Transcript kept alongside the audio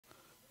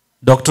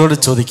ഡോക്ടറോട്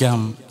ചോദിക്കാം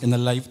എന്ന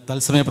ലൈവ്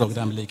തത്സമയ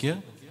പ്രോഗ്രാമിലേക്ക്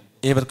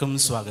ഏവർക്കും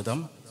സ്വാഗതം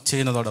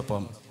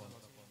ചെയ്യുന്നതോടൊപ്പം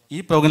ഈ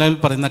പ്രോഗ്രാമിൽ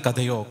പറയുന്ന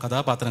കഥയോ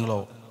കഥാപാത്രങ്ങളോ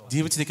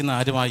ജീവിച്ചിരിക്കുന്ന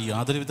ആരുമായി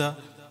യാതൊരുവിധ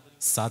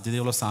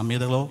സാധ്യതകളോ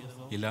സാമ്യതകളോ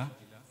ഇല്ല.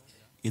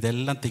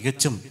 ഇതെല്ലാം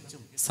തികച്ചും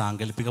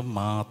സാങ്കല്പികം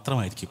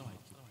മാത്രമായിരിക്കും.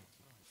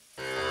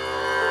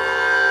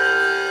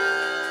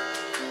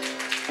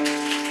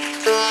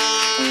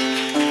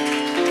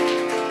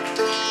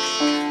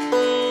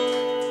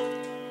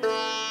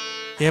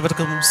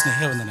 ഏവർക്കും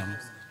സ്നേഹവന്ദനം.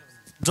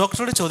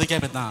 ഡോക്ടറോട്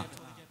ചോദിക്കാമെന്ന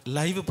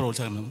ലൈവ്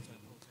പ്രോഗ്രാം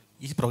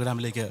ഈ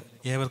പ്രോഗ്രാമിലേക്ക്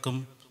ഏവർക്കും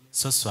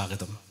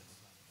സ്വസ്വാഗതം.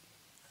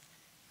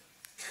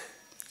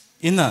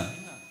 ഇന്ന്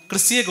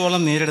ക്രിസ്തീയ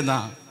ഗോളം നേരിടുന്ന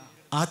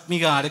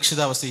ആത്മീക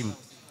അരക്ഷിതാവസ്ഥയും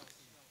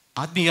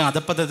ആത്മീക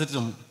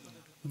അധപ്പതനത്തിനും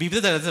വിവിധ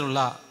തരത്തിലുള്ള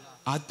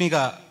ആത്മീക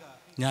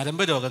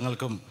ഞരമ്പ്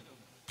രോഗങ്ങൾക്കും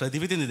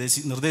പ്രതിവിധി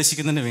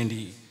നിർദ്ദേശിക്കുന്നതിന്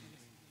വേണ്ടി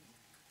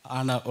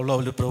ഉള്ള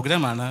ഒരു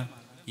പ്രോഗ്രാമാണ്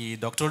ഈ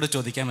ഡോക്ടറോട്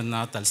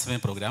ചോദിക്കാമെന്ന തത്സമയ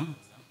പ്രോഗ്രാം.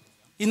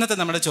 ഇന്നത്തെ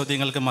നമ്മുടെ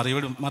ചോദ്യങ്ങൾക്ക്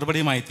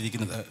മറുപടിയുമായി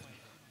തിരിക്കുന്നത്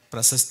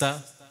പ്രശസ്ത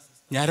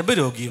ഞരമ്പ്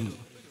രോഗിയും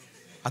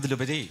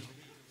അതിലുപരി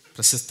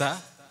പ്രശസ്ത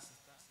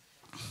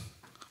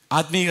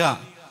ആത്മീക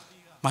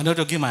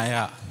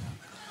മനോരോഗ്യമായ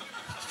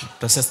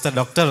പ്രശസ്ത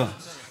ഡോക്ടർ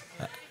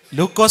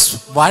ലൂക്കോസ്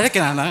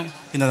വാഴക്കനാണ്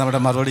ഇന്ന്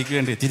നമ്മുടെ മറുപടിക്ക്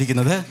വേണ്ടി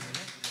എത്തിയിരിക്കുന്നത്.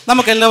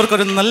 നമുക്കെല്ലാവർക്കും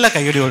ഒരു നല്ല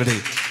കൈയടിയോടെ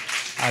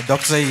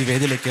ഡോക്ടറെ ഈ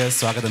വേദിയിലേക്ക്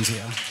സ്വാഗതം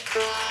ചെയ്യാം.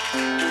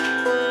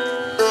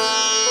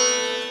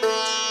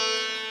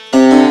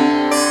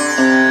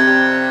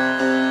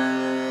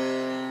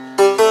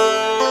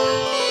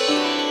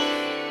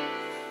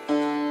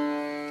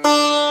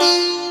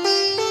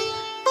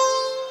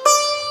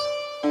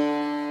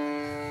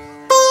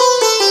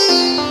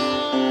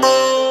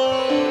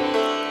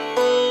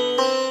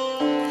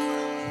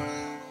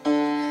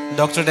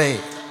 ഡോക്ടറുടെ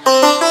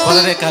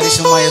വളരെ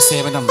കാര്യക്ഷമമായ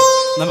സേവനം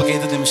നമുക്ക്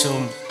ഏത്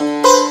നിമിഷവും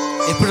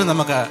എപ്പോഴും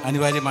നമുക്ക്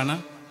അനിവാര്യമാണ്.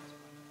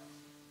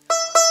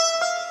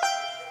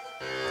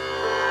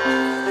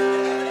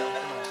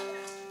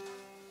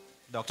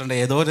 ഡോക്ടറുടെ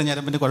ഏതോ ഒരു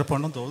ഞരമ്പിന്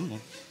കുഴപ്പമുണ്ടെന്ന് തോന്നുന്നു.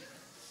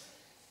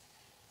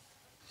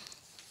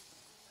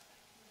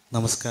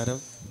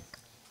 നമസ്കാരം.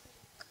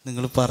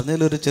 നിങ്ങൾ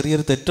പറഞ്ഞതിലൊരു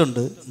ചെറിയൊരു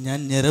തെറ്റുണ്ട്. ഞാൻ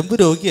ഞരമ്പ്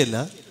രോഗിയല്ല.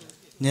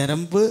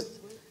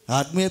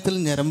 ആത്മീയത്തിൽ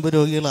ഞരമ്പ്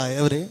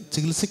രോഗികളായവരെ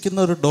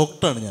ചികിത്സിക്കുന്ന ഒരു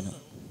ഡോക്ടറാണ് ഞാൻ.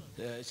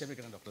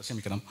 ക്ഷമിക്കണം ഡോക്ടർ,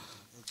 ക്ഷമിക്കണം.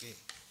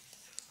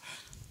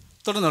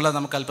 തുടർന്നുള്ള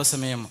നമുക്ക്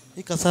അല്പസമയം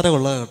ഈ കസാര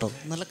കൊള്ളാം കേട്ടോ,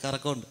 നല്ല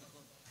കറക്കമുണ്ട്.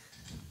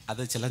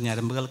 അത് ചില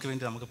ഞരമ്പുകൾക്ക്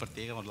വേണ്ടി നമുക്ക്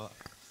പ്രത്യേകമുള്ളതാണ്.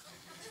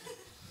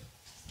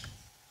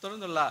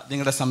 തുടർന്നുള്ള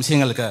നിങ്ങളുടെ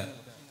സംശയങ്ങൾക്ക്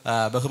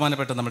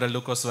ബഹുമാനപ്പെട്ട നമ്മുടെ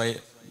ലൂക്കോസ്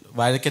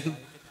വാഴക്കൻ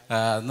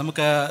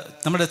നമുക്ക്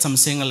നമ്മുടെ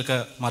സംശയങ്ങൾക്ക്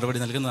മറുപടി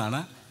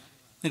നൽകുന്നതാണ്.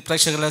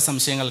 പ്രേക്ഷകരുടെ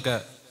സംശയങ്ങൾക്ക്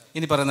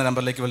ഇനി പറയുന്ന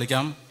നമ്പറിലേക്ക്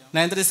വിളിക്കാം.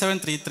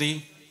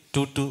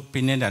 937332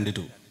 പിന്നെ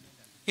 22.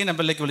 ഈ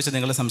നമ്പറിലേക്ക് വിളിച്ച്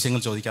നിങ്ങളുടെ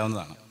സംശയങ്ങൾ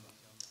ചോദിക്കാവുന്നതാണ്.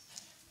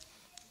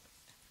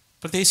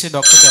 പ്രത്യേകിച്ച്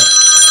ഡോക്ടർക്ക്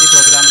ഈ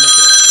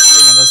പ്രോഗ്രാമിലേക്ക്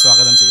ഞങ്ങൾ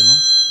സ്വാഗതം ചെയ്യുന്നു.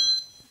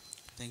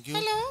 Thank you.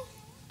 ഹലോ,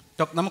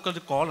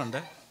 നമുക്കൊരു കോൾ ഉണ്ട്.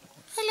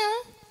 ഹലോ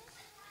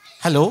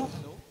ഹലോ,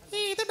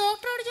 ഇത്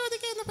ഡോക്ടറോട്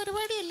ചോദിക്കുന്ന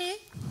പരിപാടിയല്ലേ?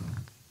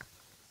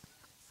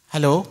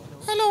 ഹലോ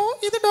ഹലോ,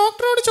 ഇത്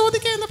ഡോക്ടറോട്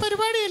ചോദിക്കുന്ന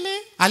പരിപാടിയല്ലേ?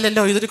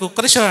 അല്ലല്ലോ, ഇതൊരു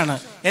കുക്കർ ഷോ ആണ്.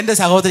 എൻ്റെ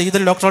സഹോദരി,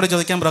 ഇതൊരു ഡോക്ടറോട്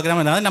ചോദിക്കാൻ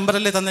പ്രോഗ്രാമാണ്. അത്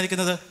നമ്പറല്ലേ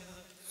തന്നിരിക്കുന്നത്?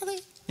 അതെ.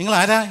 നിങ്ങൾ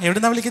ആരാ,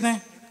 എവിടുന്നാ വിളിക്കുന്നത്?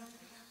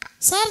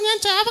 സാർ, ഞാൻ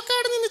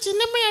ചാവക്കാട് നിന്ന്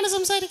ചിന്നമ്മയാണ്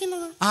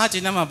സംസാരിക്കുന്നത്. ആ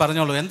ചിന്നമ്മ,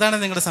 പറഞ്ഞോളൂ, എന്താണ്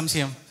നിങ്ങളുടെ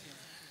സംശയം?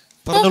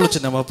 പറഞ്ഞോളൂ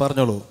ചിന്നമ്മ,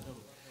 പറഞ്ഞോളൂ.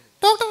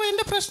 ഡോക്ടർ,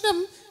 എൻ്റെ പ്രശ്നം,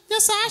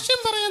 ഞാൻ സാക്ഷ്യം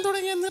പറയാൻ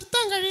തുടങ്ങിയാൽ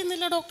നിർത്താൻ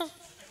കഴിയുന്നില്ല ഡോക്ടർ.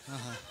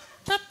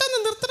 പെട്ടെന്ന്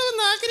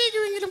നിർത്തണമെന്ന്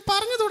ആഗ്രഹിക്കുമെങ്കിലും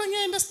പറഞ്ഞു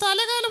തുടങ്ങിയാൽ എൻ്റെ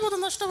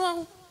സ്ഥലകാലബോധം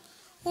നഷ്ടമാകും.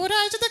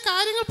 ഒരാഴ്ചത്തെ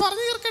കാര്യങ്ങൾ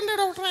പറഞ്ഞു തീർക്കണ്ടേ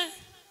ഡോക്ടറെ?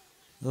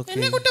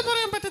 എന്നെ കുറ്റം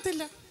പറയാൻ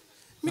പറ്റത്തില്ല.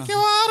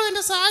 മിക്കവാറും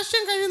എൻ്റെ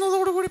സാക്ഷ്യം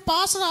കഴിയുന്നതോടുകൂടി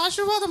പാസ്റ്റർ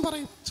ആശീർവാദം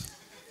പറയും.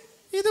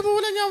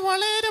 ഇതുമൂലം ഞാൻ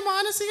വളരെ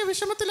മാനസിക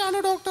വിഷമത്തിലാണ്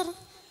ഡോക്ടർ.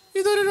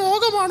 ഇതൊരു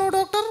രോഗമാണോ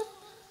ഡോക്ടർ?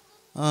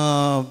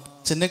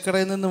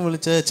 ചിന്നക്കടയിൽ നിന്ന്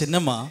വിളിച്ച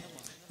ചിന്നമ്മ,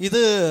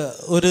 ഇത്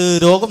ഒരു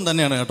രോഗം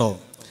തന്നെയാണ് കേട്ടോ.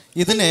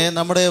 ഇതിനെ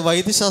നമ്മുടെ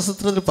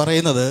വൈദ്യശാസ്ത്രത്തിൽ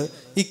പറയുന്നത്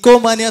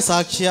ഇക്കോമാനിയ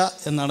സാക്ഷ്യ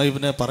എന്നാണ്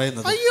ഇതിനെ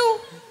പറയുന്നത്. അയ്യോ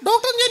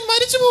ഡോക്ടർ, ഞാൻ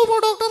മരിച്ചു പോകുമോ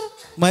ഡോക്ടർ?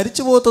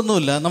 മരിച്ചു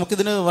പോകത്തൊന്നുമില്ല.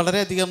 നമുക്കിതിന്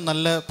വളരെയധികം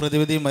നല്ല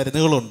പ്രതിവിധി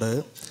മരുന്നുകളുണ്ട്.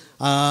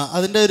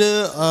 അതിൻ്റെ ഒരു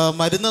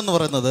മരുന്നെന്ന്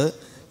പറയുന്നത്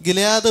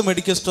ഗിലയാദ്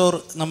മെഡിക്കൽ സ്റ്റോർ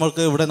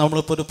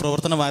നമ്മളിപ്പോൾ ഒരു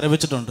പ്രവർത്തനം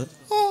ആരംഭിച്ചിട്ടുണ്ട്.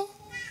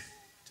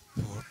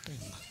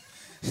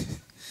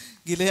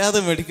 ഗിലയാദ്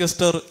മെഡിക്കൽ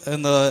സ്റ്റോർ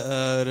എന്ന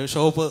ഒരു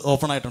ഷോപ്പ്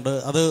ഓപ്പൺ ആയിട്ടുണ്ട്.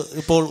 അത്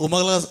ഇപ്പോൾ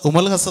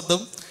ഉമൽ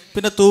ഹസത്തും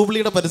പിന്നെ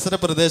തൂബ്ലിയുടെ പരിസര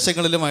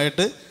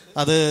പ്രദേശങ്ങളിലുമായിട്ട്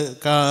അത്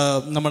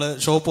നമ്മൾ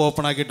ഷോപ്പ്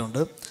ഓപ്പൺ ആക്കിയിട്ടുണ്ട്.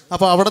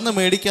 അപ്പോൾ അവിടെ നിന്ന്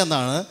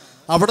മേടിക്കാമെന്നാണ്.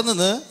 അവിടെ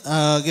നിന്ന്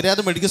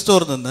ഗിലയാദ് മെഡിക്കൽ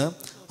സ്റ്റോറിൽ നിന്ന്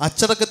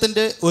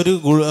അച്ചടക്കത്തിൻ്റെ ഒരു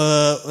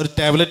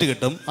ടാബ്ലറ്റ്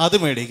കിട്ടും, അത്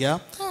മേടിക്കാം.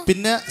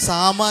 പിന്നെ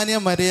സാമാന്യ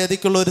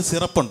മര്യാദയ്ക്കുള്ള ഒരു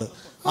സിറപ്പുണ്ട്,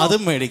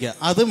 അതും മേടിക്കാം.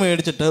 അത്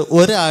മേടിച്ചിട്ട്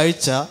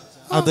ഒരാഴ്ച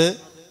അത്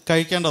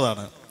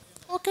കഴിക്കേണ്ടതാണ്.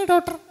 Okay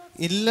doctor.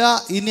 ഇല്ല,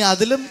 ഇനി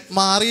അതിലും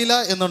മാറിയില്ല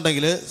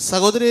എന്നുണ്ടെങ്കിൽ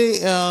സഹോദരി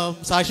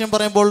സാക്ഷ്യം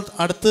പറയുമ്പോൾ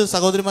അടുത്ത്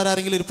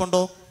സഹോദരിമാരാരെങ്കിലും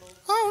ഇരിപ്പുണ്ടോ?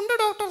 ഉണ്ട്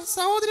ഡോക്ടർ,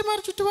 സഹോദരിമാർ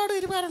ചുറ്റുപാട്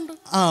ഇരുപാറുണ്ട്.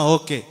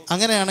 ഓക്കെ.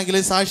 അങ്ങനെയാണെങ്കിൽ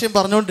സാക്ഷ്യം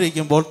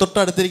പറഞ്ഞുകൊണ്ടിരിക്കുമ്പോൾ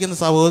തൊട്ടടുത്തിരിക്കുന്ന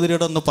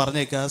സഹോദരിയോട് ഒന്ന്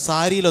പറഞ്ഞേക്കുക,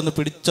 സാരിയിലൊന്ന്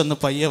പിടിച്ചൊന്ന്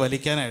പയ്യെ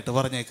വലിക്കാനായിട്ട്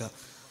പറഞ്ഞേക്കുക.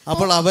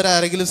 അപ്പോൾ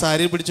അവരാരെങ്കിലും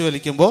സാരി പിടിച്ച്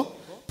വലിക്കുമ്പോൾ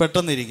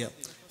പെട്ടെന്നിരിക്കാം.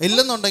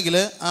 ഇല്ലെന്നുണ്ടെങ്കിൽ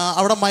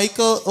അവിടെ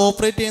മൈക്ക്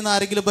ഓപ്പറേറ്റ് ചെയ്യുന്ന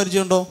ആരെങ്കിലും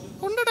പരിചയമുണ്ടോ?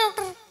 ഉണ്ട്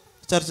ഡോക്ടർ.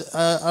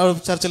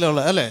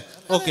 ചർച്ചിലുള്ള അല്ലേ?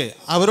 ഓക്കെ,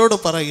 അവരോട്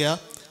പറയുക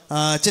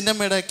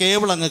ചിന്നമ്മയുടെ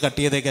കേബിൾ അങ്ങ് കട്ട്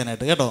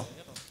ചെയ്തേക്കാനായിട്ട് കേട്ടോ.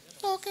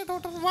 ഓക്കെ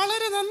ഡോക്ടർ,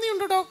 വളരെ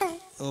നന്ദിയുണ്ട് ഡോക്ടർ.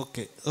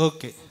 Okay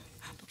okay.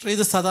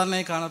 ഇത്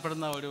സാധാരണയായി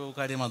കാണപ്പെടുന്ന ഒരു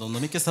കാര്യമാണ്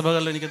തോന്നുന്നു. മിക്ക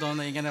സഭകളിലും എനിക്ക്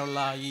തോന്നുന്നത് ഇങ്ങനെയുള്ള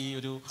ഈ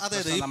ഒരു അതെ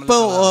അതെ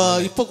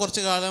ഇപ്പോൾ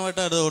കുറച്ച്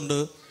കാലമായിട്ട് അതുകൊണ്ട്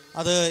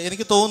അത്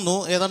എനിക്ക് തോന്നുന്നു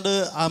ഏതാണ്ട്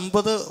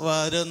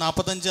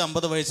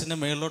 45-50 വയസ്സിന്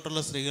മേളിലോട്ടുള്ള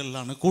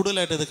സ്ത്രീകളിലാണ്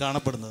കൂടുതലായിട്ട് ഇത്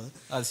കാണപ്പെടുന്നത്.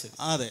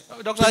 അതെ,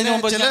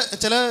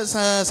 ചില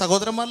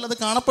സഹോദരന്മാരിൽ അത്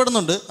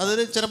കാണപ്പെടുന്നുണ്ട്. അതിൽ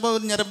ചിലപ്പോൾ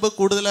ഞരമ്പ്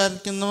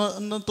കൂടുതലായിരിക്കുന്നു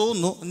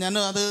തോന്നുന്നു. ഞാൻ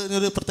അത്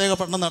ഒരു പ്രത്യേക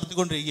പഠനം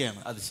നടത്തിക്കൊണ്ടിരിക്കുകയാണ്.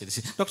 അത് ശരി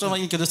ശരി. ഡോക്ടർ,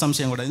 എനിക്കൊരു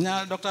സംശയം കൂടെ. ഞാൻ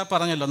ഡോക്ടർ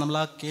പറഞ്ഞല്ലോ, നമ്മൾ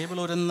ആ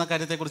കേബിൾ ഊരുന്ന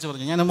കാര്യത്തെക്കുറിച്ച്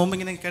പറഞ്ഞു. ഞാൻ മുമ്പ്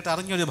ഇങ്ങനെ കേട്ട്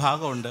അറിഞ്ഞൊരു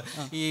ഭാഗമുണ്ട്.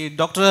 ഈ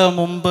ഡോക്ടർ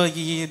മുമ്പ്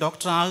ഈ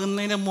ഡോക്ടർ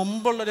ആകുന്നതിന്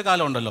മുമ്പുള്ളൊരു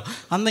കാലം ഉണ്ടല്ലോ,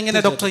 അന്നിങ്ങനെ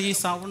ഡോക്ടർ ഈ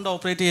സൗണ്ട്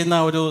ഓപ്പറേറ്റ്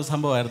ചെയ്യുന്ന ഒരു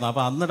സംഭവമായിരുന്നു.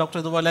 അപ്പോൾ അന്ന് ഡോക്ടർ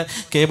ഇതുപോലെ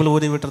കേബിൾ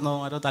ഊരി വിട്ടുന്നോ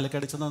ആരോ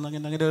തലക്കടിച്ചെന്നോ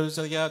അങ്ങനെ ഒരു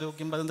ചെറിയ ഒരു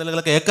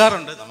കിംവദന്തികൾ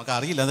കേൾക്കാറുണ്ട്.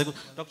 നമുക്കറിയില്ല. അത്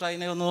ഡോക്ടർ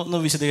അതിനെ ഒന്ന്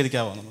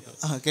വിശദീകരിക്കാമോ നമുക്ക്?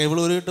 കേബിൾ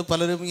ഊരിയിട്ട്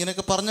പലരും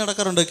ഇങ്ങനെയൊക്കെ പറഞ്ഞു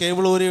നടക്കാറുണ്ട്.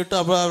 കേബിൾ ഊരിയിട്ട്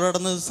അപ്പോൾ അവിടെ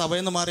നിന്ന്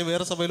സഭയിൽ നിന്ന് മാറി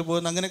വേറെ സഭയിൽ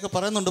പോകുന്നു അങ്ങനെയൊക്കെ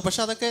പറയുന്നുണ്ട്.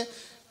 പക്ഷെ അതൊക്കെ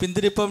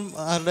പിന്തിരിപ്പം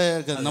ആരുടെ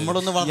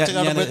നമ്മളൊന്ന് വളർച്ച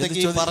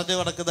കാണുമ്പോഴത്തേക്ക് പറഞ്ഞു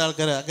നടക്കുന്ന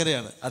ആൾക്കാർ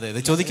അങ്ങനെയാണ്. അതെ അതെ.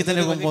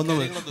 ചോദിക്കുന്നതിന് മുമ്പ്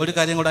ഒരു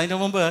കാര്യം കൂടെ. അതിന്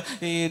മുമ്പ്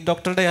ഈ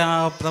ഡോക്ടറുടെ ആ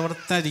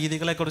പ്രവർത്തന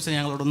രീതികളെ കുറിച്ച്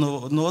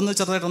ഞങ്ങളോടൊന്ന്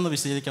ചെറുതായിട്ടൊന്ന്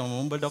വിശദീകരിക്കാം.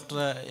 മുമ്പ് ഡോക്ടർ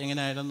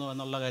എങ്ങനെയായിരുന്നു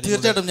എന്നുള്ള കാര്യം.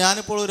 തീർച്ചയായിട്ടും.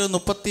 ഞാനിപ്പോൾ ഒരു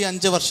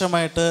 35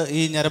 വർഷമായിട്ട്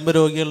ഈ ഞരമ്പ്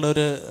രോഗികളുടെ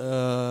ഒരു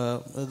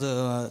ഇത്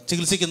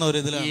ചികിത്സിക്കുന്ന ഒരു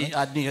ഇതിലാണ്.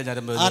 ആത്മീയ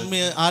ഞരമ്പ്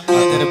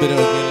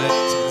രോഗികളെ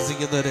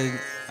ചികിത്സിക്കുന്ന ഒരു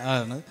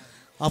ആണ്.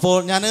 അപ്പോൾ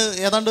ഞാൻ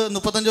ഏതാണ്ട്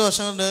 35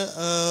 വർഷം കൊണ്ട്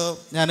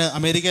ഞാൻ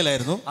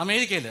അമേരിക്കയിലായിരുന്നു.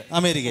 അമേരിക്കയിൽ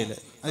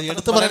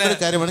എടുത്തു പറയേണ്ട ഒരു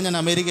കാര്യമാണ്. ഞാൻ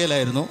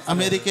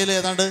അമേരിക്കയിൽ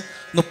ഏതാണ്ട്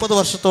 30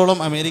 വർഷത്തോളം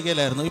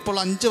അമേരിക്കയിലായിരുന്നു. ഇപ്പോൾ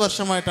 5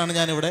 വർഷമായിട്ടാണ്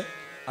ഞാനിവിടെ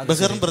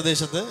ബഹ്റിൻ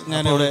പ്രദേശത്ത്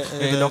ഞാനിവിടെ.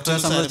 ഡോക്ടറെ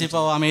സംബന്ധിച്ച്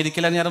ഇപ്പോൾ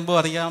അമേരിക്കയിലെ ഞരമ്പ്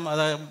അറിയാം,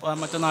 അത്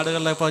മറ്റു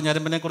നാടുകളിലെ ഇപ്പോൾ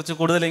ഞരമ്പിനെ കുറിച്ച്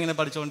കൂടുതൽ ഇങ്ങനെ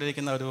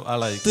പഠിച്ചുകൊണ്ടിരിക്കുന്ന ഒരു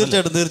ആളായിരിക്കും.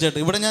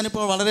 തീർച്ചയായിട്ടും. ഇവിടെ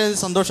ഞാനിപ്പോൾ വളരെ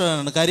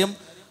സന്തോഷമാണ്. കാര്യം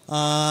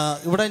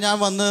ഇവിടെ ഞാൻ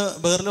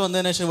ബഹ്റിൽ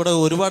വന്നതിന് ശേഷം ഇവിടെ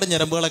ഒരുപാട്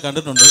ഞരമ്പുകളെ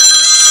കണ്ടിട്ടുണ്ട്.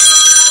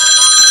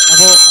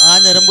 അപ്പോൾ ആ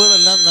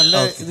ഞരമ്പുകളെല്ലാം നല്ല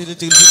ഇതിൽ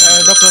ചികിത്സിക്കാം.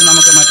 ഡോക്ടർ,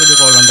 നമുക്ക് മറ്റൊരു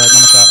കോളുണ്ട്,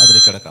 നമുക്ക്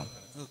അതിലേക്ക് കിടക്കാം.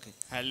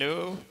 ഹലോ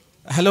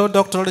ഹലോ,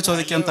 ഡോക്ടറോട്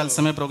ചോദിക്കാം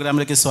തത്സമയ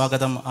പ്രോഗ്രാമിലേക്ക്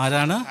സ്വാഗതം.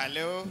 ആരാണ്?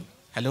 Hello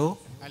hello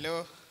hello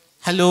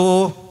hello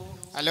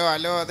hello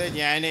hello അത്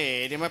ഞാൻ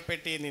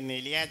എരുമപ്പെട്ടി നിന്ന്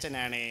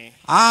എലിയാച്ചനാണ്.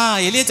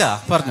 എലിയച്ചാ,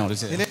 പറഞ്ഞോളൂ.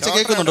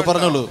 കേൾക്കുന്നുണ്ട്,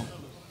 പറഞ്ഞോളൂ.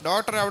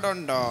 ഡോക്ടർ അവിടെ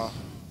ഉണ്ടോ?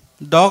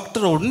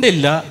 ഡോക്ടർ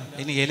ഉണ്ടില്ല.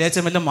 ഇനി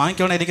എലിയച്ചൻ വല്ലതും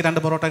വാങ്ങിക്കോണേ, എനിക്ക്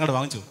 2 പൊറോട്ട കൂടെ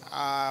വാങ്ങിച്ചു.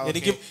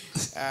 എനിക്ക്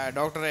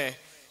ഡോക്ടറെ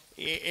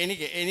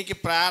എനിക്ക്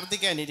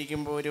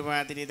പ്രാർത്ഥിക്കാനിരിക്കുമ്പോൾ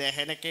ഒരുമാതിരി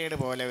ദഹനക്കേട്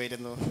പോലെ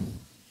വരുന്നു.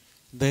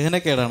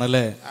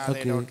 ദഹനക്കേടാണല്ലേ?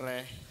 അതെ ഡോക്ടറെ.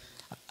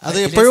 അത്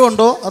എപ്പോഴും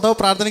ഉണ്ടോ അതോ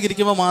പ്രാർത്ഥനയ്ക്ക്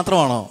ഇരിക്കുമ്പോൾ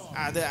മാത്രമാണോ?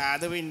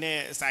 അത് പിന്നെ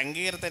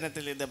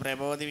സങ്കീർത്തനത്തിൽ ഇത്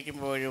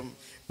പ്രബോധിപ്പിക്കുമ്പോഴും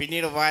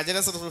പിന്നീട് വചന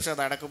ശുശ്രൂഷ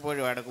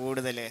നടക്കുമ്പോഴുമാണ്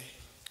കൂടുതൽ.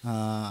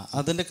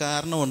 അതിന്റെ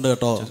കാരണമുണ്ട്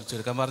കേട്ടോ.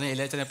 ചുരുക്കം പറഞ്ഞ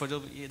എലിയച്ചൻ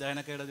എപ്പോഴും ഈ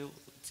ദഹനക്കേട് ഒരു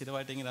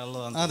സ്ഥിരമായിട്ട് ഇങ്ങനെ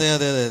ഉള്ളതാണ്. അതെ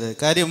അതെ അതെ അതെ.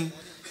 കാര്യം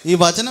ഈ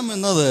വചനം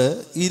എന്നത്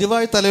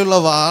ഇരുവായ് തലയുള്ള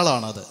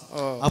വാളാണത്.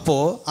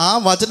 അപ്പോൾ ആ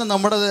വചനം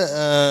നമ്മുടെ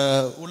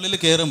ഉള്ളിൽ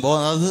കയറുമ്പോൾ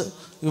അത്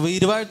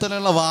ഇരുവായ്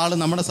തലയുള്ള വാള്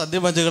നമ്മുടെ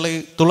സദ്യപഞ്ചകളെ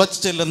തുളച്ചു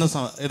ചെല്ലുന്ന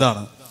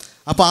ഇതാണ്.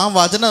 അപ്പോൾ ആ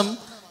വചനം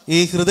ഈ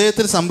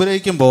ഹൃദയത്തിൽ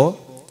സംഭരിക്കുമ്പോൾ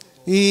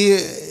ഈ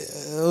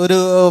ഒരു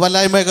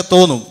വല്ലായ്മയൊക്കെ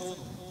തോന്നും.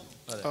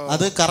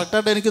 അത്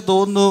കറക്റ്റായിട്ട് എനിക്ക്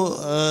തോന്നുന്നു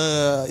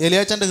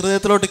എലിയാച്ചൻ്റെ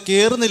ഹൃദയത്തിലോട്ട്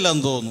കയറുന്നില്ല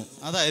എന്ന് തോന്നുന്നു.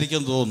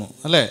 അതായിരിക്കും തോന്നുന്നു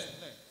അല്ലേ?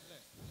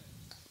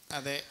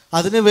 അതെ.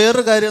 അതിന്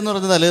വേറൊരു കാര്യം എന്ന്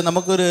പറഞ്ഞാൽ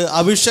നമുക്കൊരു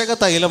അഭിഷേക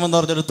തൈലം എന്ന്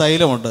പറഞ്ഞൊരു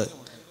തൈലമുണ്ട്.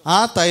 ആ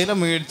തൈലം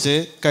മേടിച്ച്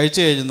കഴിച്ചു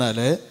കഴിഞ്ഞാൽ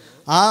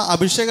ആ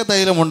അഭിഷേക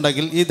തൈലം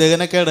ഉണ്ടെങ്കിൽ ഈ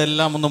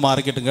ദഹനക്കേടെല്ലാം ഒന്ന്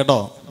മാറിക്കിട്ടും കേട്ടോ.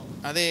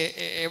 അതെ.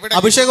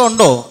 അഭിഷേകം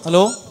ഉണ്ടോ?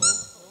 ഹലോ,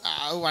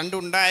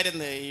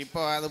 പണ്ടുണ്ടായിരുന്നു,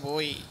 ഇപ്പോൾ അത്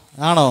പോയി.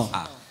 ആണോ?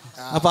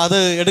 അപ്പൊ അത്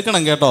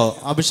എടുക്കണം കേട്ടോ.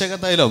 അഭിഷേക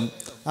തൈലം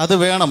അത്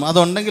വേണം.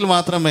 അതുണ്ടെങ്കിൽ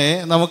മാത്രമേ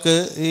നമുക്ക്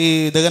ഈ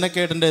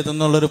ദഹനക്കേടിന്റെ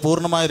ഇതെന്നുള്ളൊരു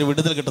പൂർണ്ണമായൊരു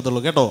വിടുതൽ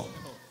കിട്ടത്തുള്ളൂ കേട്ടോ.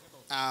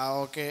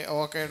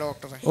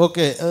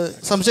 ഓക്കെ.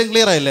 സംശയം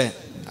ക്ലിയർ ആയില്ലേ?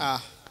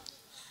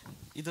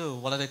 ഇത്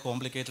വളരെ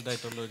കോംപ്ലിക്കേറ്റഡ്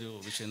ആയിട്ടുള്ള ഒരു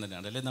വിഷയം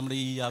തന്നെയാണ് അല്ലേ? നമ്മുടെ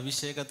ഈ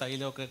അഭിഷേക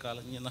തൈലമൊക്കെ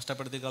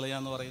നഷ്ടപ്പെടുത്തി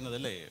കളയാന്ന് പറയുന്നത്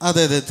അല്ലേ?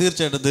 അതെ അതെ,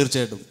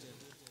 തീർച്ചയായിട്ടും.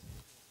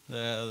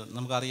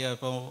 നമുക്കറിയാം,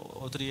 ഇപ്പോൾ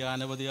ഒത്തിരി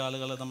അനവധി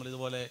ആളുകൾ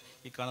നമ്മളിതുപോലെ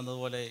ഈ കാണുന്നത്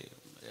പോലെ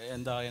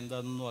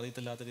എന്താണെന്നൊന്നും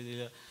അറിയത്തില്ലാത്ത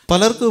രീതിയിൽ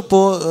പലർക്കും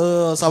ഇപ്പോൾ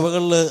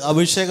സഭകളിൽ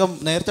അഭിഷേകം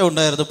നേരത്തെ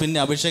ഉണ്ടായിരുന്നു, പിന്നെ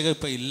അഭിഷേകം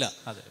ഇപ്പോൾ ഇല്ല,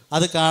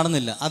 അത്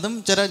കാണുന്നില്ല. അതും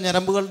ചില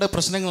ഞരമ്പുകളുടെ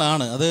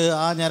പ്രശ്നങ്ങളാണ്. അത്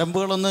ആ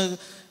ഞരമ്പുകളൊന്ന്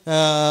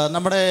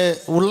നമ്മുടെ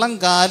ഉള്ളം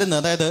കാലിന്ന്,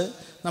 അതായത്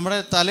നമ്മുടെ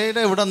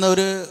തലയുടെ ഇവിടെ നിന്ന്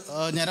ഒരു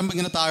ഞരമ്പ്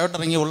ഇങ്ങനെ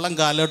താഴോട്ടിറങ്ങി ഉള്ളം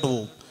കാലിലോട്ട്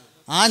പോകും.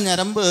 ആ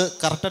ഞരമ്പ്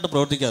കറക്റ്റായിട്ട്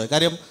പ്രവർത്തിക്കാതെ,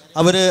 കാര്യം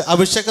അവർ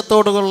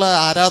അഭിഷേകത്തോടുള്ള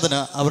ആരാധന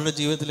അവരുടെ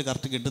ജീവിതത്തിൽ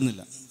കറക്റ്റ്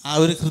കിട്ടുന്നില്ല. ആ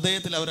ഒരു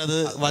ഹൃദയത്തിൽ അവരത്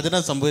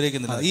വചനം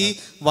സംഭവിക്കുന്നില്ല. ഈ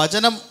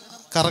വചനം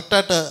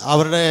കറക്റ്റായിട്ട്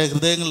അവരുടെ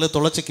ഹൃദയങ്ങളിൽ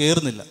തുളച്ച്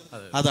കയറുന്നില്ല.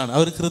 അതാണ്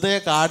അവർ ഹൃദയ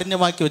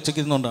കാഠിന്യമാക്കി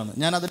വെച്ചിരിക്കുന്നതുകൊണ്ടാണ്.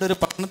 ഞാൻ അതിൻ്റെ ഒരു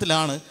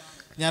പഠനത്തിലാണ്.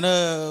 ഞാൻ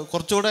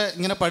കുറച്ചുകൂടെ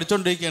ഇങ്ങനെ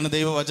പഠിച്ചുകൊണ്ടിരിക്കുകയാണ്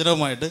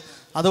ദൈവവചനവുമായിട്ട്.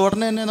 അത്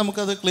ഉടനെ തന്നെ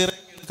നമുക്കത് ക്ലിയർ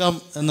എടുക്കാം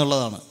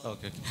എന്നുള്ളതാണ്.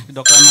 ഓക്കെ.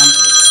 ഡോക്ടർ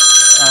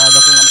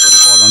നമുക്കൊരു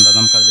കോളുണ്ട്,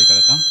 നമുക്കതിലേക്ക്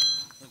കിടക്കാം.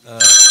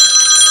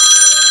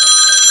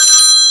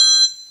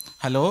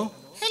 Hello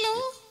hello,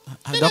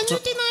 doctor.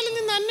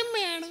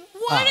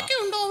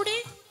 വാഴയ്ക്കുണ്ടോ അവിടെ?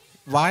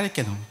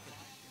 വാഴയ്ക്കനോ?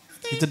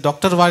 ഇത്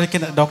ഡോക്ടർ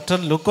വാഴയ്ക്കൻ, ഡോക്ടർ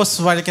ലൂക്കോസ്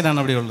വാഴയ്ക്കനാണ്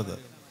അവിടെ ഉള്ളത്.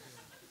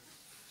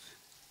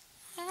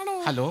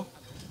 ഹലോ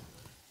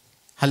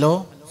ഹലോ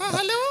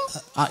ഹലോ,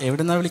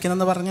 എവിടെ നിന്നാണ്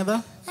വിളിക്കുന്നതെന്ന് പറഞ്ഞത്?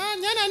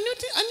 ഞാൻ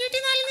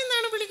 504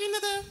 നിന്നാണ്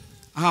വിളിക്കുന്നത്.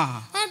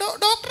 ആ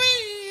ഡോക്ടറെ,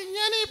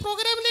 ഞാൻ ഈ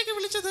പ്രോഗ്രാമിലേക്ക്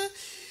വിളിച്ചത്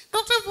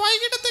ഡോക്ടർ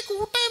വൈകിട്ടത്തെ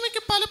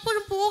കൂട്ടായ്മയ്ക്ക്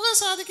പലപ്പോഴും പോകാൻ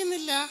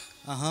സാധിക്കുന്നില്ല.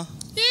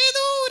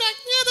 ഏതോ ഒരു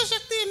അജ്ഞാത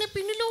ശക്തി എന്നെ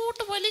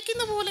പിന്നിലോട്ട്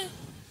വലിക്കുന്ന പോലെ.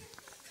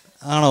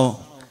 ആണോ?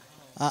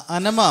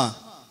 അന്നമ്മ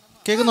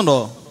കേൾക്കുന്നുണ്ടോ?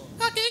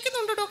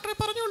 കേൾക്കുന്നുണ്ട് ഡോക്ടറെ,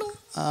 പറഞ്ഞോളൂ.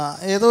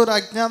 ഏതോ ഒരു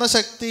അജ്ഞാത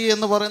ശക്തി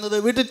എന്ന് പറയുന്നത്,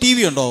 വീട്ടിൽ ടി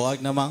വി ഉണ്ടോ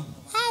അന്നമ്മ?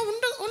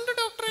 ഉണ്ട്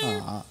ഡോക്ടറെ.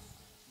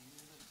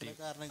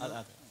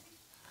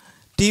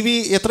 ടി വി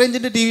എത്ര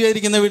ഇഞ്ചിന്റെ ടി വി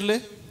ആയിരിക്കുന്ന വീട്ടില്?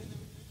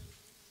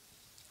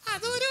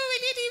 അതൊരു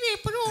വലിയ ടി വി,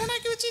 എപ്പോഴും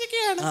ഓണാക്കി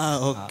വെച്ചിരിക്കുകയാണ്.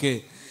 ഓക്കെ.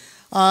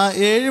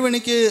 7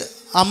 മണിക്ക്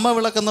അമ്മ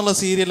വിളക്കെന്നുള്ള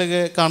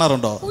സീരിയലൊക്കെ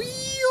കാണാറുണ്ടോ?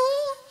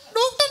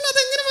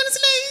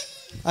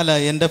 അല്ല,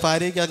 എൻ്റെ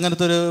ഭാര്യയ്ക്ക്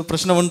അങ്ങനത്തെ ഒരു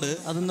പ്രശ്നമുണ്ട്.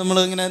 അത് നമ്മൾ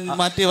ഇങ്ങനെ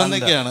മാറ്റി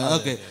വന്നൊക്കെയാണ്.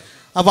 ഓക്കെ.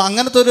 അപ്പം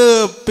അങ്ങനത്തെ ഒരു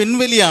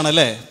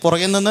പിൻവലിയാണല്ലേ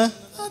പുറകിൽ നിന്ന്?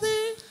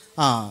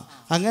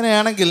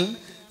 അങ്ങനെയാണെങ്കിൽ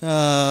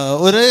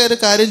ഒരേ ഒരു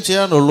കാര്യം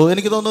ചെയ്യാനുള്ളൂ.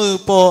 എനിക്ക് തോന്നുന്നു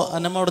ഇപ്പോൾ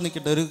അന്നമ്മ അവിടെ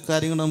നിൽക്കട്ടെ, ഒരു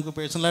കാര്യം കൂടെ നമുക്ക്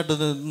പേഴ്സണലായിട്ട്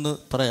ഒന്ന്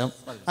പറയാം.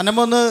 അന്നമ്മ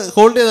ഒന്ന്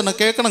ഹോൾഡ് ചെയ്തോ,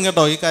 കേൾക്കണം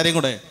കേട്ടോ ഈ കാര്യം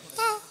കൂടെ.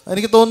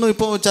 എനിക്ക് തോന്നുന്നു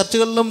ഇപ്പോൾ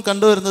ചർച്ചകളിലും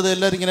കണ്ടുവരുന്നത്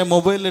എല്ലാവരും ഇങ്ങനെ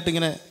മൊബൈലിലിട്ട്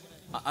ഇങ്ങനെ.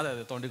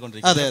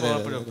 അതെ,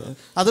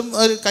 അതും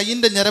ഒരു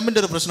കയ്യിൻ്റെ ഞരമ്പിൻ്റെ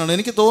ഒരു പ്രശ്നമാണ്.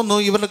 എനിക്ക് തോന്നുന്നു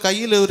ഇവരുടെ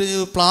കയ്യിൽ ഒരു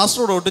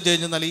പ്ലാസ്റ്ററോട് ഒട്ട്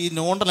കഴിഞ്ഞാൽ ഈ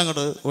നോണ്ടെല്ലാം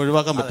അങ്ങോട്ട്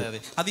ഒഴിവാക്കാൻ പറ്റും.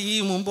 അത് ഈ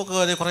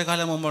മുമ്പൊക്കെ കുറേ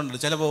കാലം മുമ്പുണ്ട്.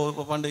 ചിലപ്പോൾ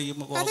പണ്ട് ഈ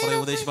കുറേ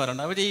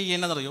ഉപദേശിമാരുണ്ട്, അവർ ഈ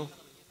എന്നറിയോ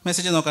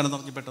മെസ്സേജ് നോക്കാനെന്ന്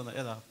പറഞ്ഞ്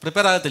പെട്ടെന്ന്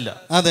പ്രിപ്പയർ ആകത്തില്ല.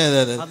 അതെ,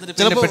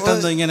 ചിലപ്പോൾ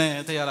പെട്ടെന്ന് ഇങ്ങനെ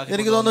തയ്യാറാക്കി.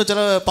 എനിക്ക് തോന്നുന്നു ചില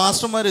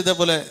പാസ്റ്റർമാർ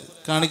ഇതേപോലെ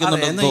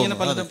കാണിക്കുന്നുണ്ട്, ഇങ്ങനെ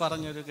പലതും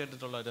പറഞ്ഞൊരു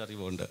കേട്ടിട്ടുള്ള ഒരു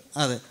അറിവുണ്ട്.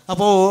 അതെ.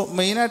 അപ്പോൾ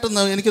മെയിനായിട്ട്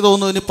എനിക്ക്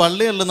തോന്നുന്നു ഇനി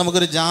പള്ളികളിൽ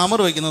നമുക്കൊരു ജാമർ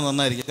വയ്ക്കുന്നത്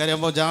നന്നായിരിക്കും. കാര്യം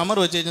അപ്പോൾ ജാമർ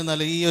വെച്ച്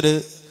കഴിഞ്ഞാൽ ഈ ഒരു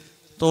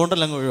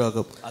തോണ്ടല്ലങ്ങ്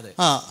ഒഴിവാക്കും.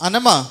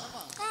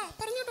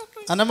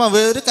 അന്നമ്മ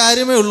വേറൊരു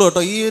കാര്യമേ ഉള്ളൂ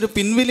കേട്ടോ. ഈ ഒരു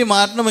പിൻവിലി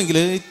മാറ്റണമെങ്കിൽ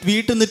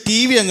വീട്ടിൽ നിന്ന് ടി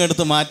വി അങ്ങ്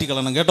എടുത്ത്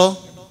മാറ്റിക്കളണം കേട്ടോ.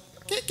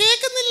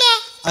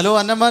 ഹലോ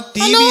അന്നമ്മ,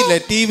 ടി വി ഇല്ലേ,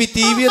 ടി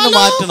വി ഒന്ന്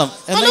മാറ്റണം.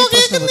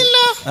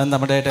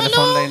 നമ്മുടെ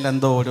ടെലിഫോൺ ലൈനിൽ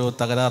എന്തോ ഒരു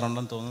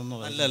തകരാറുണ്ടെന്ന് തോന്നുന്നു.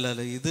 അല്ല,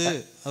 ഇത്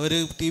അവര്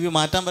ടി വി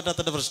മാറ്റാൻ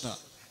പറ്റാത്ത പ്രശ്നമാണ്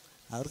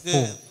അവർക്ക്.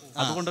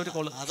 അതുകൊണ്ട് ആ ഒരു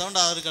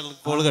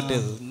കോള് കട്ട്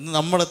ചെയ്തത്.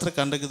 നമ്മൾ എത്ര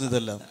കണ്ടെത്തുന്നു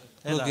ഇതെല്ലാം.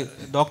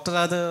 ഡോക്ടർ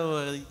അത്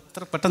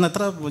ഇത്ര പെട്ടെന്ന്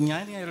എത്ര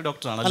ജ്ഞാനിയായ ഒരു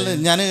ഡോക്ടറാണ്. അല്ല,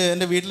 ഞാൻ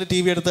എൻ്റെ വീട്ടിൽ ടി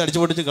വി എടുത്ത് അടിച്ചു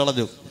പൊട്ടിച്ച്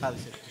കളഞ്ഞു.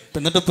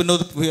 എന്നിട്ട് പിന്നെ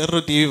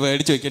വേറൊരു ടി വി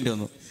മേടിച്ച് വെക്കേണ്ടി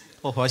വന്നു.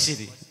 ഓഹോ,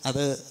 ശരി.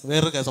 അത്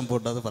വേറൊരു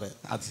സംഭവം, അത് പറയാം.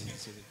 അത്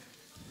ശരി.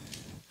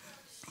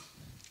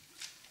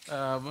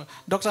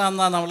 ഡോക്ടർ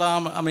അന്ന് നമ്മൾ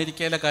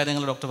അമേരിക്കയിലെ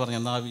കാര്യങ്ങൾ ഡോക്ടർ പറഞ്ഞു.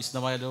 എന്നാൽ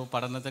വിശദമായൊരു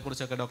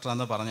പഠനത്തെക്കുറിച്ചൊക്കെ ഡോക്ടർ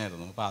അന്ന്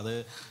പറഞ്ഞായിരുന്നു. അപ്പോൾ അത്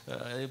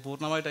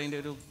പൂർണ്ണമായിട്ട് അതിൻ്റെ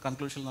ഒരു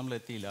കൺക്ലൂഷൻ നമ്മൾ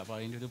എത്തിയില്ല. അപ്പോൾ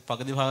അതിൻ്റെ ഒരു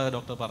പകുതി ഭാഗം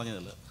ഡോക്ടർ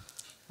പറഞ്ഞതല്ല.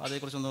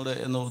 അതേക്കുറിച്ചൊന്നുകൂടെ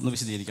ഒന്ന്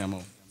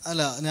വിശദീകരിക്കാമോ?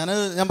 അല്ല,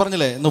 ഞാൻ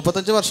പറഞ്ഞില്ലേ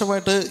 35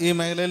 വർഷമായിട്ട് ഈ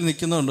മേഖലയിൽ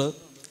നിൽക്കുന്നുണ്ട്.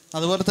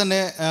 അതുപോലെ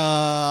തന്നെ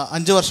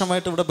 5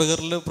 വർഷമായിട്ട് ഇവിടെ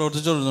ബഹറിൽ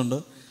പ്രവർത്തിച്ചുകൊണ്ടിരുന്നുണ്ട്.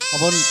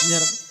 അപ്പോൾ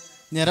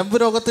ഞരമ്പ്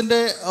രോഗത്തിൻ്റെ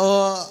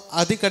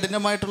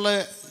അതികഠിനമായിട്ടുള്ള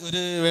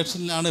ഒരു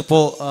വേർഷനിലാണ്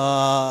ഇപ്പോൾ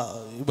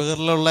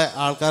ബഹറിലുള്ള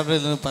ആൾക്കാരുടെ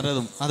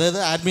പലതും. അതായത്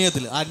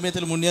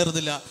ആത്മീയത്തിൽ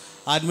മുന്നേറുന്നില്ല.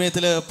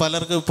 ആത്മീയത്തിൽ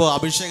പലർക്കും ഇപ്പോൾ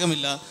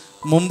അഭിഷേകമില്ല.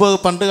 മുമ്പ്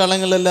പണ്ട്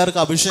കാലങ്ങളിൽ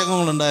എല്ലാവർക്കും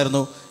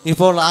അഭിഷേകങ്ങളുണ്ടായിരുന്നു.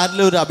 ഇപ്പോൾ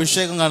ആരിലും ഒരു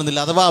അഭിഷേകം കാണുന്നില്ല.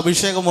 അഥവാ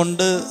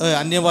അഭിഷേകമുണ്ട്,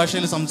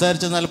 അന്യഭാഷയിൽ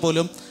സംസാരിച്ചെന്നാൽ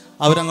പോലും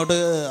അവരങ്ങോട്ട്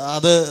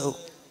അത്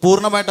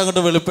പൂർണ്ണമായിട്ട്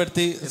അങ്ങോട്ട്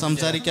വെളിപ്പെടുത്തി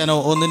സംസാരിക്കാനോ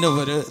ഒന്നിനും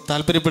ഒരു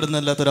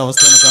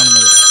താല്പര്യപ്പെടുന്നില്ലാത്തൊരവസ്ഥയാണ്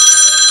കാണുന്നത്.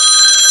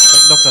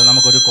 ഡോക്ടർ,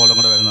 നമുക്കൊരു കോളും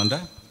കൂടെ വരുന്നുണ്ട്.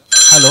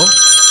 ഹലോ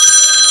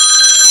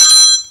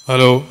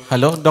ഹലോ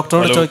ഹലോ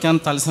ഡോക്ടറോട് ചോദിക്കാൻ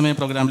തത്സമയ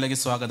പ്രോഗ്രാമിലേക്ക്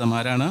സ്വാഗതം.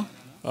 ആരാണ്?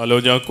 ഹലോ,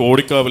 ഞാൻ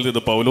കോടിക്കാവിൽ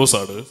നിന്ന്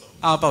പൗലോസാണ്.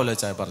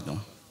 പൗലോസായ പറഞ്ഞു.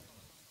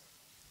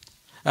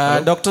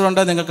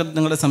 ഡോക്ടറുണ്ട്, നിങ്ങൾക്ക്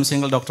നിങ്ങളുടെ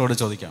സംശയങ്ങൾ ഡോക്ടറോട്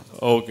ചോദിക്കാം.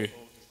 ഓക്കെ,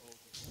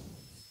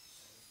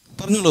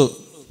 പറഞ്ഞോളൂ.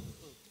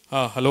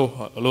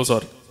 Hello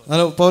sir.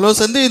 ഹലോ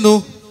പൗലോസ്, എന്ത് ചെയ്യുന്നു?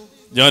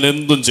 ഞാൻ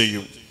എന്തും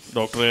ചെയ്യും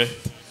ഡോക്ടറെ.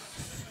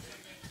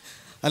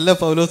 അല്ല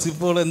പൗലോസ്,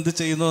 ഇപ്പോൾ എന്ത്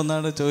ചെയ്യുന്നു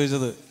എന്നാണ്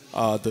ചോദിച്ചത്.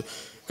 അത്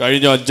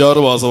കഴിഞ്ഞ 5-6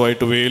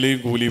 മാസമായിട്ട് വേലയും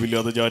കൂലിയും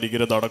ഇല്ലാതെ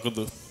ഞാനിങ്ങനെ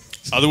നടക്കുന്നു.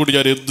 അതുകൊണ്ട്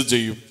ഞാൻ എന്തും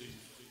ചെയ്യും.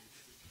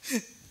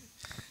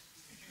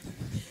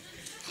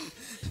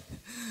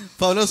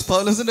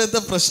 പൗലോസിന്റെ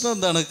എന്താ പ്രശ്നം,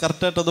 എന്താണ്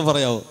കറക്റ്റായിട്ടൊന്ന്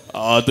പറയാമോ?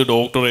 അത്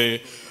ഡോക്ടറെ,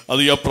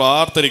 അത് ഞാൻ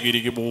പ്രാർത്ഥനയ്ക്ക്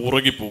ഇരിക്കുമ്പോൾ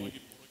ഉറങ്ങിപ്പോകും.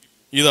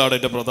 ഇതാണ്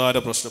എൻ്റെ പ്രധാന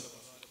പ്രശ്നം.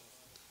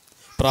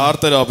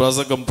 പ്രാർത്ഥന,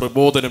 പ്രസംഗം,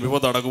 പ്രബോധനം ഇവ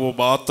നടക്കുമ്പോൾ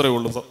മാത്രമേ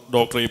ഉള്ളൂ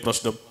ഡോക്ടറെ ഈ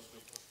പ്രശ്നം.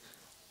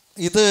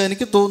 ഇത്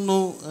എനിക്ക് തോന്നുന്നു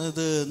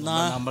ഇത്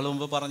നമ്മൾ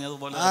മുമ്പ്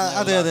പറഞ്ഞതുപോലെ.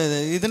 അതെ,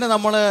 ഇതിനെ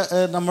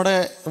നമ്മുടെ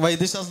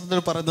വൈദ്യശാസ്ത്രത്തിൽ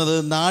പറയുന്നത്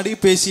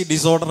നാഡീപേശി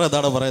ഡിസോർഡർ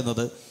എന്നാണ്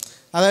പറയുന്നത്.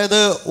 അതായത്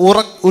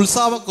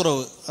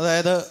ഉത്സാഹക്കുറവ്.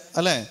 അതായത്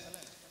അല്ലേ,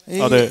 ഈ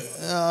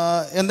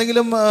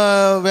എന്തെങ്കിലും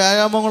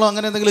വ്യായാമങ്ങളോ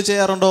അങ്ങനെ എന്തെങ്കിലും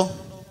ചെയ്യാറുണ്ടോ?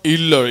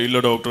 ഇല്ല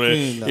ഡോക്ടറെ,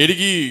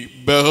 എനിക്ക്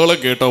ബഹളം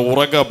കേട്ടാ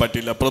ഉറങ്ങാൻ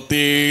പറ്റില്ല.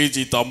 പ്രത്യേകിച്ച്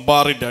ഈ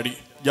തമ്പാറിൻ്റെ അടി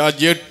ഞാൻ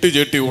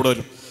ജെട്ടി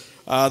ഉടലും.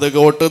 അത്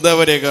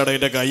കൊട്ടുന്നവരെയൊക്കെയാണ്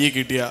എൻ്റെ കൈ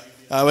കിട്ടിയ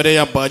അവരെ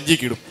ഞാൻ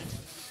പഞ്ചിക്കിടും.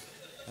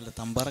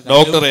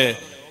 ഡോക്ടറെ,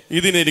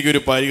 ഇതിനെനിക്കൊരു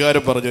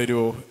പരിഹാരം പറഞ്ഞു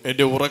തരുമോ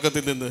എൻ്റെ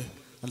ഉറക്കത്തിൽ നിന്ന്?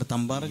 അല്ല,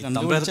 തമ്പാറ്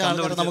കണ്ടുപിടിച്ച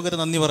ആൾക്കാരെ നമുക്കൊരു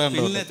നന്ദി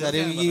പറയാനുണ്ടോ?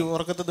 കാര്യം ഈ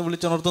ഉറക്കത്തിൽ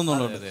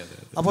വിളിച്ചുണർത്തുന്നുണ്ടോ?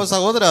 അപ്പോൾ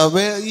സഹോദര,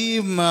 ഈ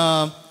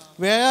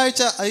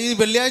വ്യാഴാഴ്ച ഈ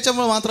വെള്ളിയാഴ്ച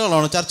നമ്മൾ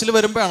മാത്രമാണോ ചർച്ചിൽ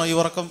വരുമ്പോഴാണോ ഈ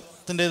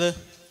ഉറക്കത്തിൻ്റെ ഇത്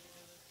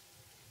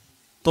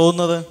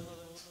തോന്നുന്നത്?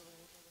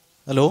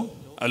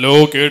 ഹലോ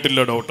കേട്ടില്ല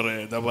ഡോക്ടറെ,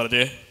 എന്താ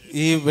പറഞ്ഞേ?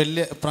 ഈ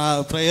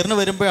പ്രേയറിന്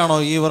വരുമ്പോഴാണോ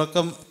ഈ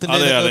ഉറക്കത്തിൻ്റെ?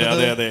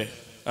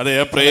 അതെ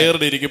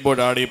പ്രേയറിന്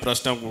ഇരിക്കുമ്പോഴാണ് ഈ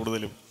പ്രശ്നം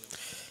കൂടുതലും.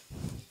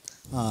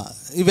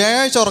 ഈ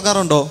വ്യാഴാഴ്ച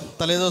ഉറങ്ങാറുണ്ടോ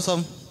തലേ ദിവസം?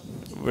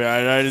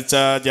 വ്യാഴാഴ്ച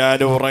ഞാൻ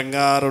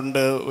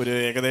ഉറങ്ങാറുണ്ട്, ഒരു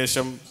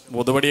ഏകദേശം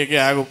 3 മണിയൊക്കെ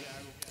ആകും.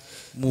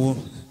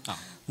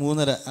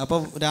 3:30.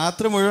 അപ്പം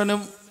രാത്രി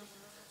മുഴുവനും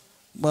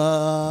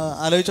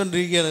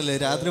ആലോചിച്ചുകൊണ്ടിരിക്കുകയാണല്ലേ?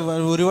 രാത്രി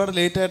ഒരുപാട്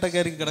ലേറ്റായിട്ടൊക്കെ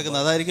ആയിരിക്കും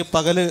കിടക്കുന്നത്, അതായിരിക്കും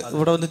പകല്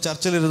ഇവിടെ വന്ന്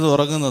ചർച്ചിലിരുന്ന്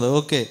ഉറങ്ങുന്നത്.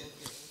 ഓക്കെ,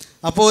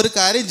 അപ്പോൾ ഒരു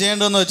കാര്യം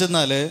ചെയ്യേണ്ടതെന്ന്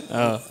വെച്ചെന്നാൽ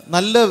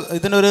നല്ല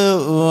ഇതിനൊരു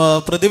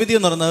പ്രതിവിധി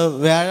എന്ന് പറയുന്നത്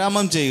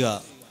വ്യായാമം ചെയ്യുക.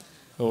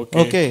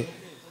 ഓക്കെ,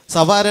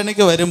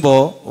 സവാരണിക്ക്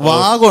വരുമ്പോൾ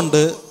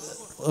കൊണ്ട്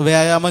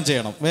വ്യായാമം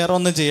ചെയ്യണം, വേറെ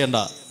ഒന്നും ചെയ്യണ്ട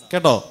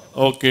കേട്ടോ.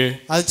 ഓക്കെ,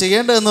 അത്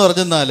ചെയ്യേണ്ടതെന്ന്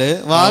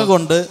പറഞ്ഞാൽ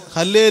കൊണ്ട്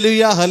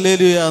ഹല്ലേലൂയ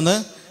ഹല്ലേലൂയ എന്ന്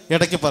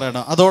ഇടയ്ക്ക്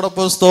പറയണം,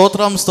 അതോടൊപ്പം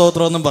സ്തോത്രം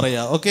സ്തോത്രം എന്നും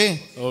പറയാം. Okay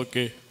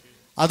okay.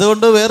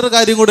 അതുകൊണ്ട് വേറൊരു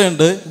കാര്യം കൂടെ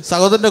ഉണ്ട്,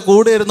 സഹോദരൻ്റെ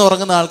കൂടെ ഇരുന്ന്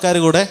ഉറങ്ങുന്ന ആൾക്കാർ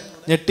കൂടെ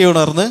ഞെട്ടി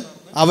ഉണർന്ന്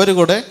അവർ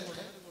കൂടെ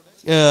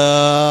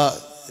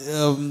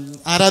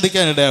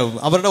ആരാധിക്കാനിടയാകും,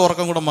 അവരുടെ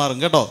ഉറക്കം കൂടെ മാറും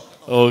കേട്ടോ.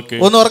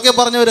 ഒന്ന് ഉറക്കെ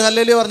പറഞ്ഞ ഒരു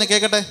ഹല്ലേലൂയ പറഞ്ഞ്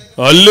കേക്കട്ടെ.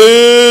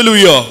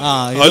 Hallelujah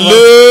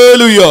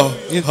hallelujah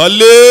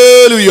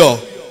hallelujah.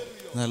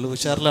 നല്ല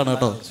ഉഷാറിലാണ്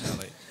കേട്ടോ.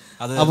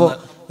 അപ്പോൾ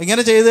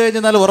ഇങ്ങനെ ചെയ്തു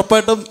കഴിഞ്ഞാൽ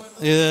ഉറപ്പായിട്ടും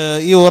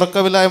ഈ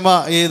ഉറക്കമില്ലായ്മ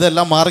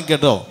ഇതെല്ലാം മാറും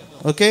കേട്ടോ.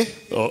 ഓക്കെ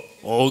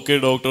ഓക്കെ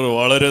ഡോക്ടർ,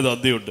 വളരെ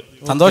നന്ദിയുണ്ട്.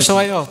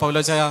 സന്തോഷമായോ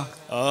പൗലോച്ചായ?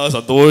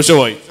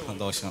 സന്തോഷമായി.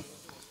 സന്തോഷം.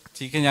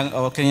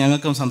 ഓക്കെ,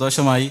 ഞങ്ങൾക്കും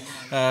സന്തോഷമായി.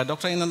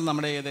 ഡോക്ടർ, ഇന്ന്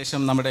നമ്മുടെ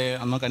ഏകദേശം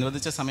നമുക്ക്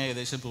അനുവദിച്ച സമയം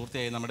ഏകദേശം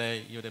പൂർത്തിയായി. നമ്മുടെ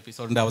ഈ ഒരു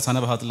എപ്പിസോഡിൻ്റെ അവസാന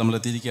ഭാഗത്തിൽ നമ്മൾ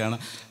എത്തിയിരിക്കുകയാണ്.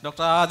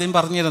 ഡോക്ടർ ആദ്യം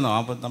പറഞ്ഞിരുന്നോ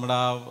അപ്പം നമ്മുടെ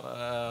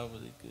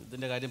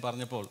ഇതിൻ്റെ കാര്യം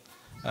പറഞ്ഞപ്പോൾ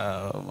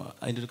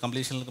അതിൻ്റെ ഒരു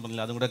കംപ്ലീഷനിലേക്ക്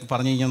പറഞ്ഞില്ല, അതും കൂടെ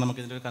പറഞ്ഞു കഴിഞ്ഞാൽ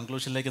നമുക്ക് ഇതിൻ്റെ ഒരു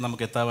കൺക്ലൂഷനിലേക്ക്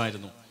നമുക്ക്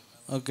എത്താമായിരുന്നു.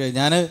 ഓക്കെ,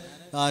 ഞാൻ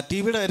ടി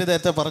വിയുടെ കാര്യം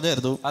നേരത്തെ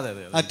പറഞ്ഞായിരുന്നു.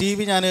 ആ ടി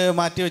വി ഞാൻ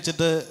മാറ്റി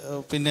വെച്ചിട്ട്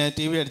പിന്നെ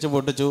ടി വി അടിച്ച്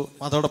പൊട്ടിച്ചു.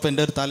 അതോടൊപ്പം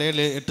എൻ്റെ ഒരു തലയിൽ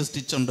 8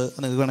 സ്റ്റിച്ചുണ്ട്, അത്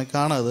നിങ്ങൾക്ക് വേണമെങ്കിൽ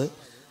കാണാത്.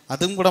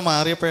 അതും കൂടെ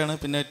മാറിയപ്പോഴാണ്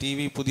പിന്നെ ടി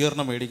വി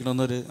പുതിയൊരെണ്ണം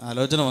മേടിക്കണമെന്നൊരു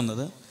ആലോചന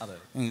വന്നത്.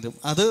 എങ്കിലും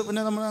അത്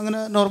പിന്നെ നമ്മൾ അങ്ങനെ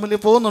നോർമലി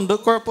പോകുന്നുണ്ട്,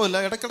 കുഴപ്പമില്ല.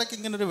 ഇടയ്ക്കിടയ്ക്ക്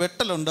ഇങ്ങനെ ഒരു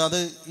വെട്ടലുണ്ട്, അത്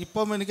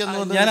ഇപ്പം എനിക്ക്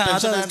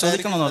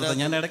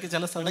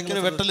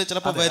ഇടയ്ക്കൊരു വെട്ടൽ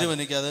ചിലപ്പോൾ വരും.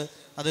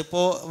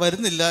 അതിപ്പോൾ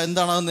വരുന്നില്ല,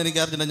 എന്താണെന്ന്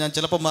എനിക്കറിഞ്ഞില്ല. ഞാൻ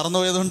ചിലപ്പോൾ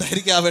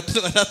മറന്നുപോയതുകൊണ്ടായിരിക്കും ആ വെട്ടൽ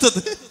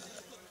വരാത്തത്.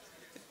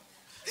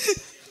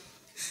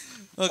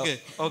 ഓക്കെ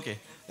ഓക്കെ,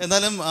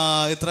 എന്നാലും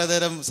ഇത്ര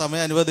നേരം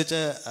സമയം അനുവദിച്ച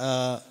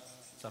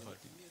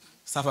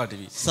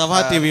സഭ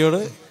ടി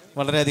വിയോട്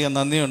വളരെയധികം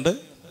നന്ദിയുണ്ട്.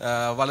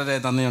 വളരെ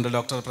നന്ദിയുണ്ട്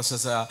ഡോക്ടർ.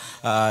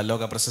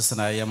 ലോക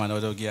പ്രശസ്തനായ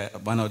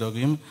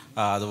മനോരോഗിയും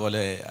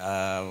അതുപോലെ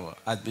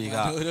ആത്മീക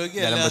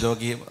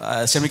രോഗിയും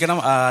ക്ഷമിക്കണം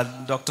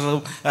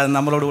ഡോക്ടറും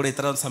നമ്മളോടുകൂടി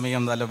ഇത്തരം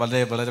സമയം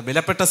വളരെ വളരെ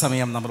വിലപ്പെട്ട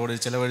സമയം നമ്മളോട്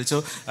ചിലവഴിച്ചു.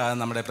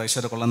 നമ്മുടെ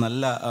പ്രേക്ഷകർക്കുള്ള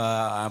നല്ല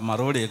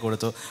മറുപടി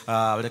കൊടുത്തു.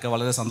 അവരൊക്കെ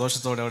വളരെ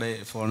സന്തോഷത്തോടെ അവിടെ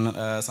ഫോൺ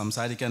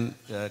സംസാരിക്കാൻ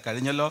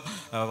കഴിഞ്ഞല്ലോ.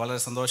 വളരെ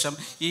സന്തോഷം.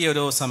 ഈ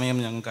ഒരു സമയം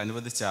ഞങ്ങൾക്ക്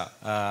അനുവദിച്ച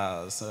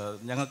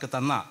ഞങ്ങൾക്ക്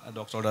തന്ന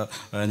ഡോക്ടറോട്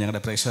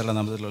ഞങ്ങളുടെ പ്രേക്ഷകരുടെ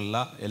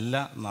നാമത്തിലുള്ള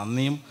എല്ലാ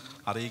നന്ദിയും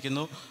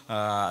അറിയിക്കുന്നു.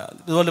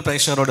 ഇതുപോലെ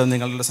പ്രേക്ഷകരോട്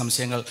നിങ്ങളുടെ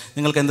സംശയങ്ങൾ,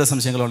 നിങ്ങൾക്ക് എന്ത്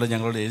സംശയങ്ങളുണ്ട്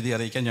ഞങ്ങളോട് എഴുതി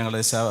അറിയിക്കാം.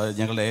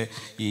 ഞങ്ങളുടെ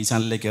ഈ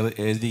ചാനലിലേക്ക്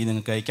എഴുതി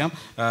നിങ്ങൾക്ക് അയക്കാം.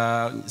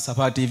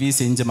 സഭ ടി വി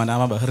സിഞ്ച്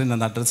മനാമ ബഹ്റിൻ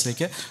എന്ന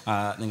അഡ്രസ്സിലേക്ക്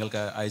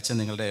നിങ്ങൾക്ക് അയച്ച്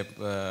നിങ്ങളുടെ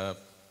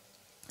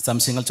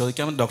സംശയങ്ങൾ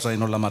ചോദിക്കാം. ഡോക്ടർ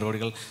അതിനുള്ള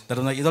മറുപടികൾ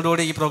തരുന്നു.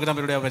 ഇതോടുകൂടി ഈ പ്രോഗ്രാം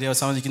ഇവിടെ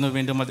അവസാനിക്കുന്നു.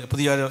 വീണ്ടും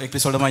പുതിയൊരു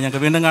എപ്പിസോഡുമായി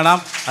ഞങ്ങൾക്ക് വീണ്ടും കാണാം.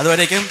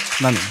 അതുവരേക്കും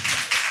നന്ദി.